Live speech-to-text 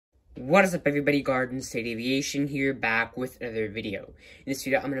What is up, everybody? Garden State Aviation here, back with another video. In this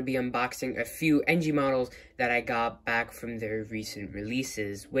video, I'm going to be unboxing a few NG models that I got back from their recent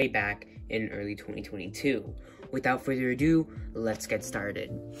releases way back in early 2022. Without further ado, let's get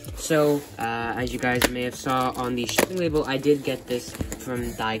started. So, as you guys may have saw on the shipping label, I did get this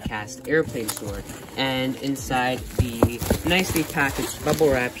from Diecast Airplane Store. And inside the nicely packaged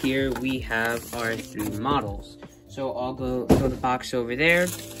bubble wrap here, we have our three models. So I'll go throw the box over there.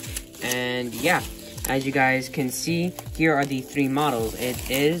 And yeah, as you guys can see, here are the three models. The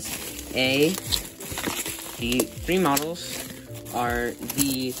three models are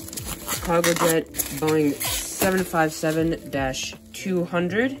the Cargojet Boeing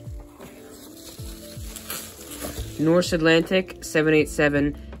 757-200, Norse Atlantic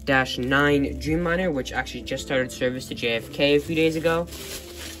 787-9 Dreamliner, which actually just started service to JFK a few days ago.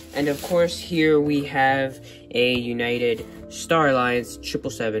 And of course, here we have a United Star Alliance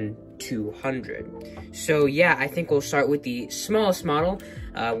 777-200. So yeah, I think we'll start with the smallest model.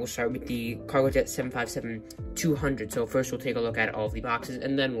 We'll start with the Cargojet 757-200. So first we'll take a look at all of the boxes,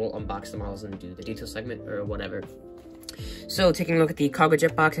 and then we'll unbox the models and do the detail segment or whatever. So taking a look at the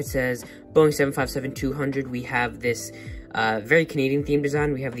Cargojet box, it says Boeing 757-200. We have this very Canadian themed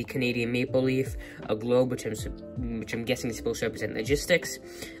design. We have the Canadian maple leaf, a globe, which I'm guessing is supposed to represent logistics.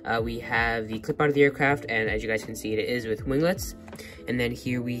 We have the clip out of the aircraft, and as you guys can see, it is with winglets. And then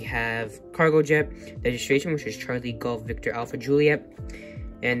here we have Cargojet registration, which is Charlie Golf Victor Alpha Juliet.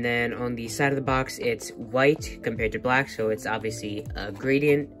 And then on the side of the box, it's white compared to black, so it's obviously a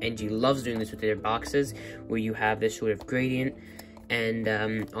gradient. NG loves doing this with their boxes, where you have this sort of gradient. And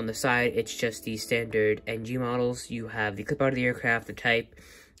on the side, it's just the standard NG models. You have the clip out of the aircraft, the type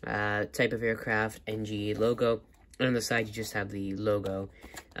of aircraft, NG logo. And on the side, you just have the logo.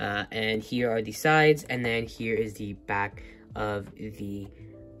 And here are the sides, and then here is the back of the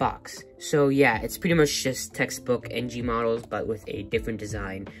box. So yeah, it's pretty much just textbook NG models, but with a different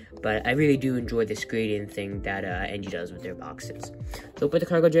design. But I really do enjoy this gradient thing that NG does with their boxes. So put the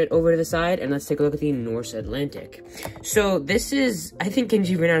Cargojet over to the side, and let's take a look at the Norse Atlantic. So this is, I think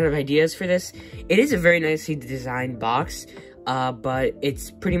NG ran out of ideas for this. It is a very nicely designed box, but it's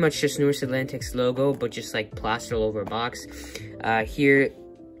pretty much just Norse Atlantic's logo, but just like plastered all over a box. Here,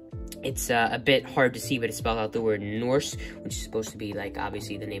 it's a bit hard to see, but it spelled out the word Norse, which is supposed to be, like,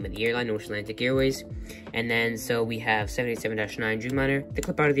 obviously the name of the airline, Norse Atlantic Airways. And then, so we have 787-9 Dreamliner, the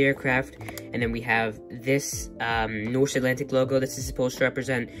clip out of the aircraft, and then we have this Norse Atlantic logo. This is supposed to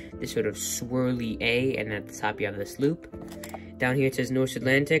represent this sort of swirly A, and at the top you have this loop. Down here it says Norse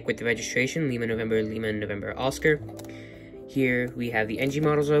Atlantic with the registration, Lima November Oscar. Here we have the NG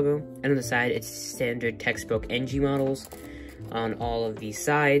Models logo, and on the side it's standard textbook NG Models on all of these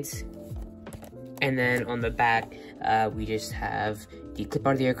sides. And then on the back, we just have the clip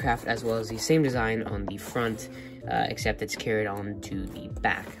out of the aircraft, as well as the same design on the front, except it's carried on to the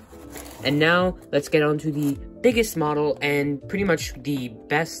back. And now, let's get on to the biggest model, and pretty much the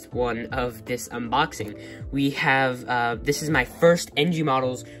best one of this unboxing. We have, this is my first NG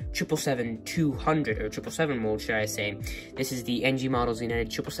Models 777-200, or 777 mold, should I say. This is the NG Models United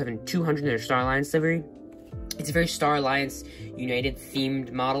 777-200 in their Star Alliance livery. It's a very Star Alliance United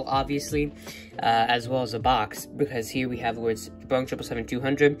themed model, obviously, as well as a box, because here we have the words Boeing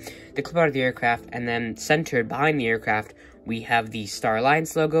 777-200, the clip out of the aircraft, and then centered behind the aircraft, we have the Star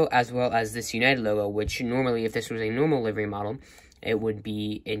Alliance logo, as well as this United logo, which normally, if this was a normal livery model, it would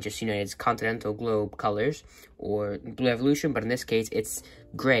be in just United's Continental Globe colors, or Blue Evolution, but in this case, it's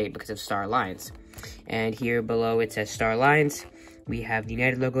gray because of Star Alliance. And here below, it says Star Alliance. We have the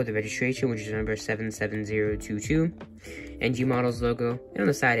United logo, the registration, which is number 77022, NG Models logo, and on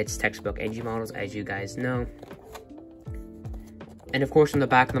the side it's textbook NG Models, as you guys know. And of course, on the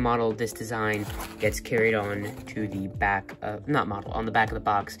back of the model, this design gets carried on to the back of, on the back of the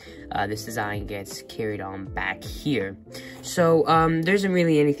box, this design gets carried on back here. So, there isn't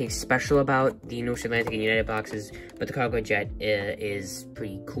really anything special about the Norse Atlantic and United boxes, but the Cargojet is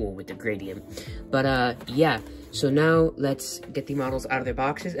pretty cool with the gradient. But, yeah. So now, let's get the models out of their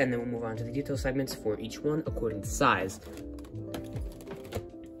boxes, and then we'll move on to the detail segments for each one according to size.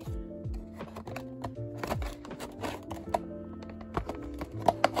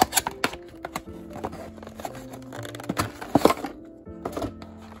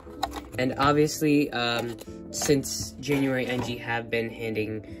 And obviously, since January, NG have been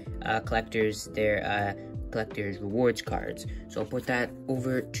handing collectors their collector's rewards cards. So I'll put that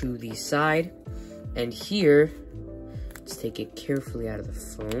over to the side. And here, let's take it carefully out of the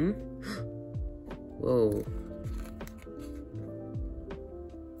foam. Whoa.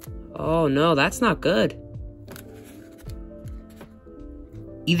 Oh no, that's not good.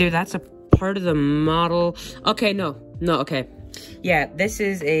 either that's a part of the model. Okay, no, okay. Yeah, this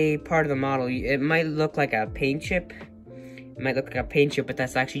is a part of the model. It might look like a paint chip. But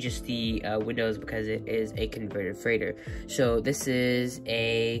that's actually just the windows because it is a converted freighter. So this is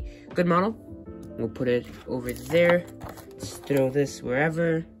a good model. We'll put it over there. Let's throw this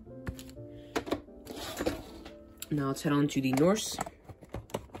wherever. Now let's head on to the Norse.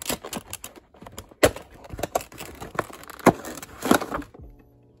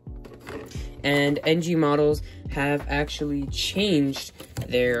 And NG models have actually changed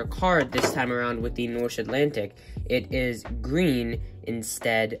their card this time around with the Norse Atlantic. It is green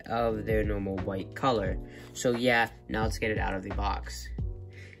instead of their normal white color. So yeah, now let's get it out of the box.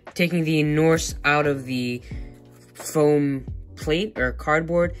 Taking the Norse out of the foam plate or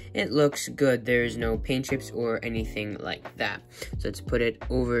cardboard, it looks good. There's no paint chips or anything like that. So let's put it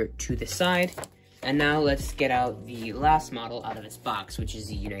over to the side. And now let's get out the last model out of its box, which is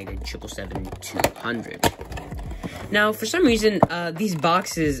the United 777-200. Now, for some reason, these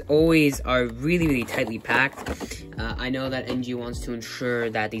boxes always are really tightly packed. I know that NG wants to ensure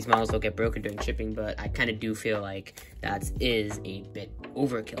that these models don't get broken during shipping, but I kind of do feel like that is a bit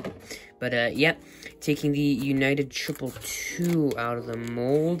overkill. But, yep, taking the United 222 out of the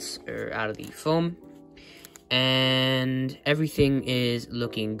molds, or out of the foam. And everything is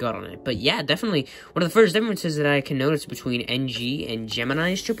looking good on it. But yeah, definitely one of the first differences that I can notice between NG and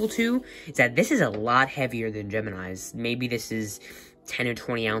Gemini's 222 is that this is a lot heavier than Gemini's. Maybe this is 10 or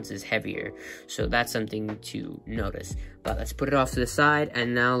 20 ounces heavier. So that's something to notice. But let's put it off to the side,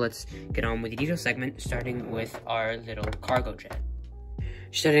 and now let's get on with the detail segment, starting with our little cargo jet.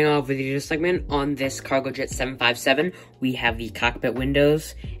 Starting off with the detail segment, on this cargo jet 757, we have the cockpit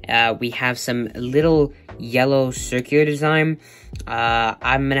windows. We have some little yellow circular design.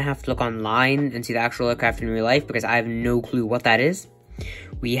 I'm gonna have to look online and see the actual aircraft in real life because I have no clue what that is.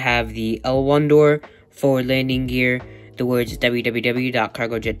 We have the L1 door, forward landing gear, the words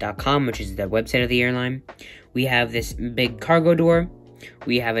www.cargojet.com, which is the website of the airline. We have this big cargo door.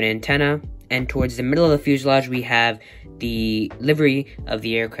 We have an antenna, and towards the middle of the fuselage, we have the livery of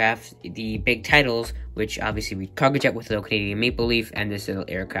the aircraft, the big titles, which obviously read cargo jet with a little Canadian maple leaf, and this little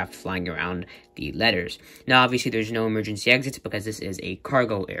aircraft flying around the letters. Now, obviously, there's no emergency exits because this is a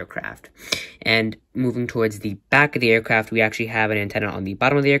cargo aircraft. And moving towards the back of the aircraft, we actually have an antenna on the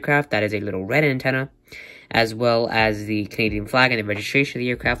bottom of the aircraft. That is a little red antenna, as well as the Canadian flag and the registration of the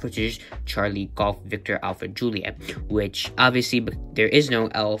aircraft, which is Charlie Golf Victor Alpha Juliet, which obviously there is no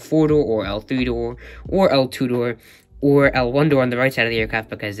L4 door or L3 door or L2 door or L1 door on the right side of the aircraft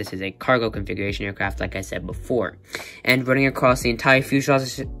because this is a cargo configuration aircraft, like I said before. And running across the entire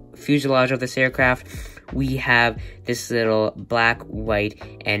fuselage of this aircraft, we have this little black, white,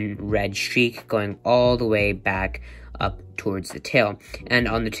 and red streak going all the way back up towards the tail. And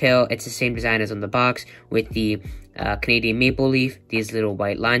on the tail, it's the same design as on the box with the Canadian maple leaf, these little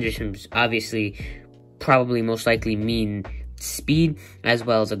white lines, which obviously probably most likely mean speed, as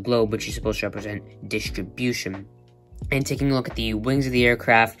well as a globe, which is supposed to represent distribution. And taking a look at the wings of the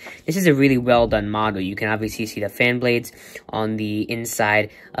aircraft, this is a really well done model. You can obviously see the fan blades on the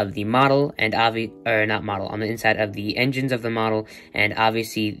inside of the model, and on the inside of the engines of the model, and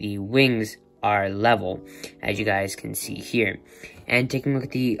obviously the wings are level, as you guys can see here. And taking a look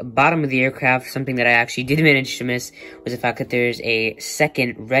at the bottom of the aircraft, something that I actually did manage to miss was the fact that there's a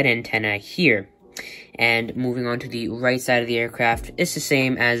second red antenna here. And moving on to the right side of the aircraft, it's the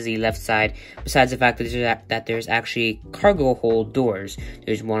same as the left side, besides the fact that there's actually cargo hold doors.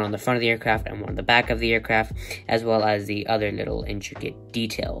 There's one on the front of the aircraft and one on the back of the aircraft, as well as the other little intricate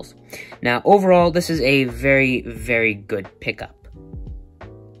details. Now, overall, this is a very good pickup.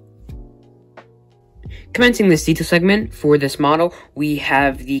 Commencing this detail segment for this model, we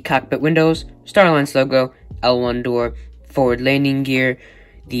have the cockpit windows, Star Alliance logo, L1 door, forward landing gear.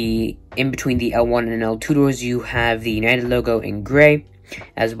 In between the L1 and L2 doors, you have the United logo in gray,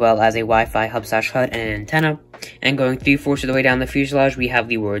 as well as a Wi-Fi hub/HUD and an antenna. And going 3/4 of the way down the fuselage, we have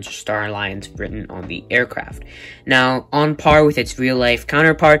the words Star Alliance written on the aircraft. Now, on par with its real-life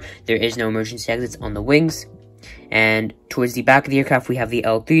counterpart, there is no emergency exits on the wings. And towards the back of the aircraft, we have the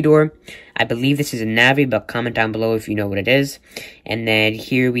L3 door. I believe this is a Navi, but comment down below if you know what it is. And then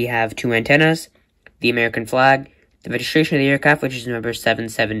here we have two antennas, the American flag, the registration of the aircraft, which is number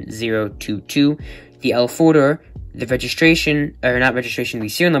 77022, the L4 door, the registration, or not registration, the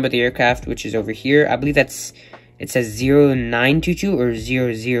serial number of the aircraft, which is over here. I believe it says 0922 or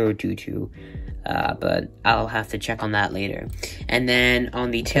 0022. but I'll have to check on that later. And then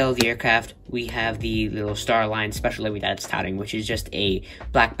on the tail of the aircraft, we have the little star line special livery that it's touting, which is just a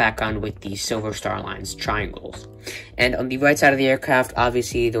black background with the silver star lines, triangles. And on the right side of the aircraft,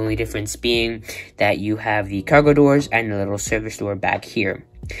 obviously the only difference being that you have the cargo doors and the little service door back here.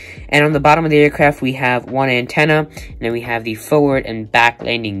 And on the bottom of the aircraft, we have one antenna, and then we have the forward and back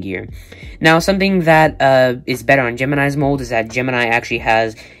landing gear. Now, something that is better on Gemini's mold is that Gemini actually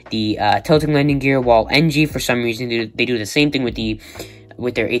has the tilting landing gear, while NG, for some reason, they do the same thing with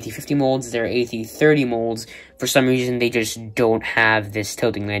their AT50 molds, their AT30 molds. For some reason, they just don't have this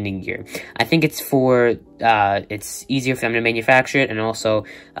tilting landing gear. I think it's for, it's easier for them to manufacture it, and also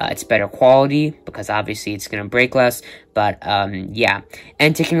it's better quality, because obviously it's going to break less, but yeah.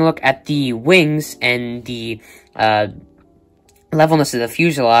 And taking a look at the wings and the levelness of the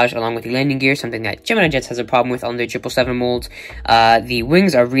fuselage, along with the landing gear, something that Gemini Jets has a problem with on their 777 molds. The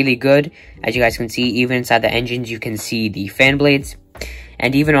wings are really good. As you guys can see, even inside the engines, you can see the fan blades.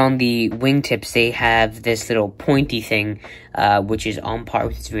 And even on the wingtips, they have this little pointy thing, which is on par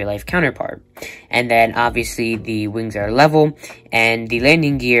with its real-life counterpart. And then, obviously, the wings are level, and the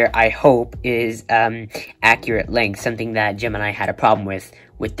landing gear, I hope, is accurate length, something that Gemini had a problem with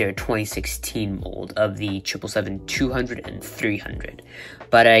their 2016 mold of the 777-200 and 300.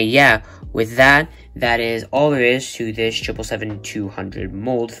 But, yeah, with that, that is all there is to this 777-200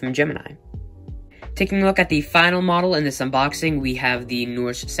 mold from Gemini. Taking a look at the final model in this unboxing, we have the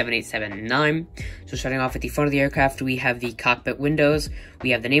Norse 787-9. So starting off at the front of the aircraft, we have the cockpit windows.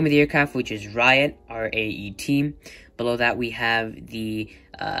 We have the name of the aircraft, which is Riot, R-A-E-T. Below that, we have the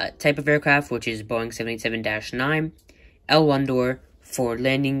type of aircraft, which is Boeing 787-9, L1 door, forward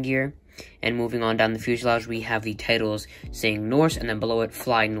landing gear. And moving on down the fuselage, we have the titles saying Norse, and then below it,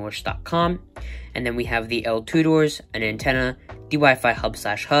 flynorse.com. And then we have the L2 doors, an antenna, the Wi-Fi hub /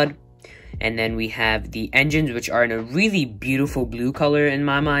 HUD. And then we have the engines, which are in a really beautiful blue color in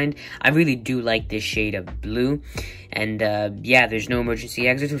my mind. I really do like this shade of blue. And yeah, there's no emergency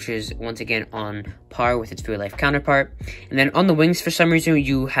exit, which is once again on par with its real-life counterpart. And then on the wings, for some reason,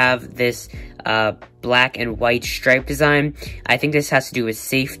 you have this black and white stripe design. I think this has to do with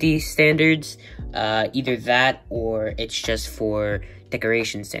safety standards. Either that or it's just for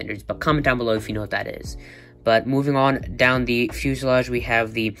decoration standards. But comment down below if you know what that is. But moving on down the fuselage, we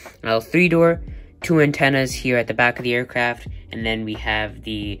have the L3 door, 2 antennas here at the back of the aircraft, and then we have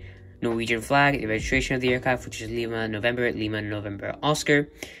the Norwegian flag, the registration of the aircraft, which is Lima, November, Oscar,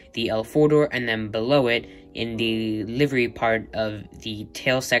 the L4 door, and then below it, in the livery part of the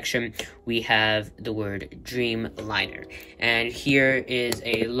tail section, we have the word Dreamliner. And here is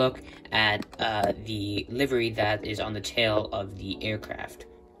a look at the livery that is on the tail of the aircraft.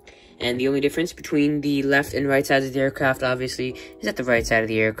 And the only difference between the left and right sides of the aircraft, obviously, is that the right side of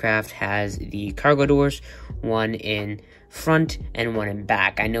the aircraft has the cargo doors, one in front and one in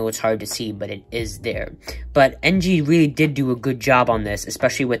back. I know it's hard to see, but it is there. But NG really did do a good job on this,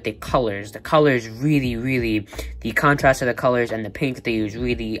 especially with the colors. The colors really, the contrast of the colors and the paint that they use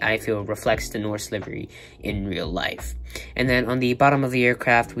really, I feel, reflects the Norse livery in real life. And then on the bottom of the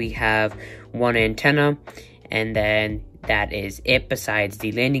aircraft, we have one antenna, and then that is it, besides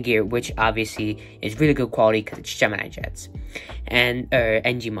the landing gear, which obviously is really good quality because it's Gemini Jets. And,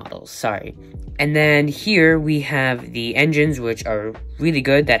 NG models, sorry. And then here we have the engines, which are really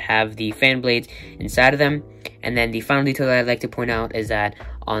good, that have the fan blades inside of them. And then the final detail that I'd like to point out is that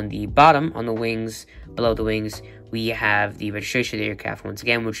on the bottom, on the wings, below the wings, we have the registration of the aircraft once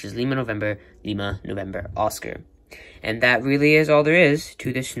again, which is Lima, November, Oscar. And that really is all there is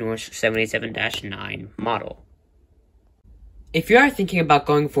to this Norse 787-9 model. If you are thinking about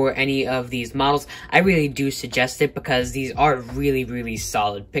going for any of these models, I really do suggest it because these are really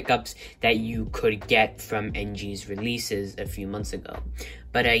solid pickups that you could get from NG's releases a few months ago.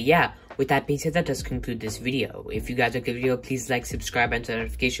 But yeah, with that being said, that does conclude this video. If you guys like the video, please like, subscribe, and turn the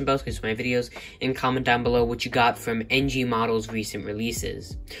notification bells to my videos, and comment down below what you got from NG Models' recent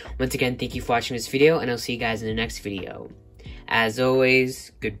releases. Once again, thank you for watching this video, and I'll see you guys in the next video. As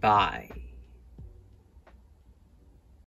always, goodbye.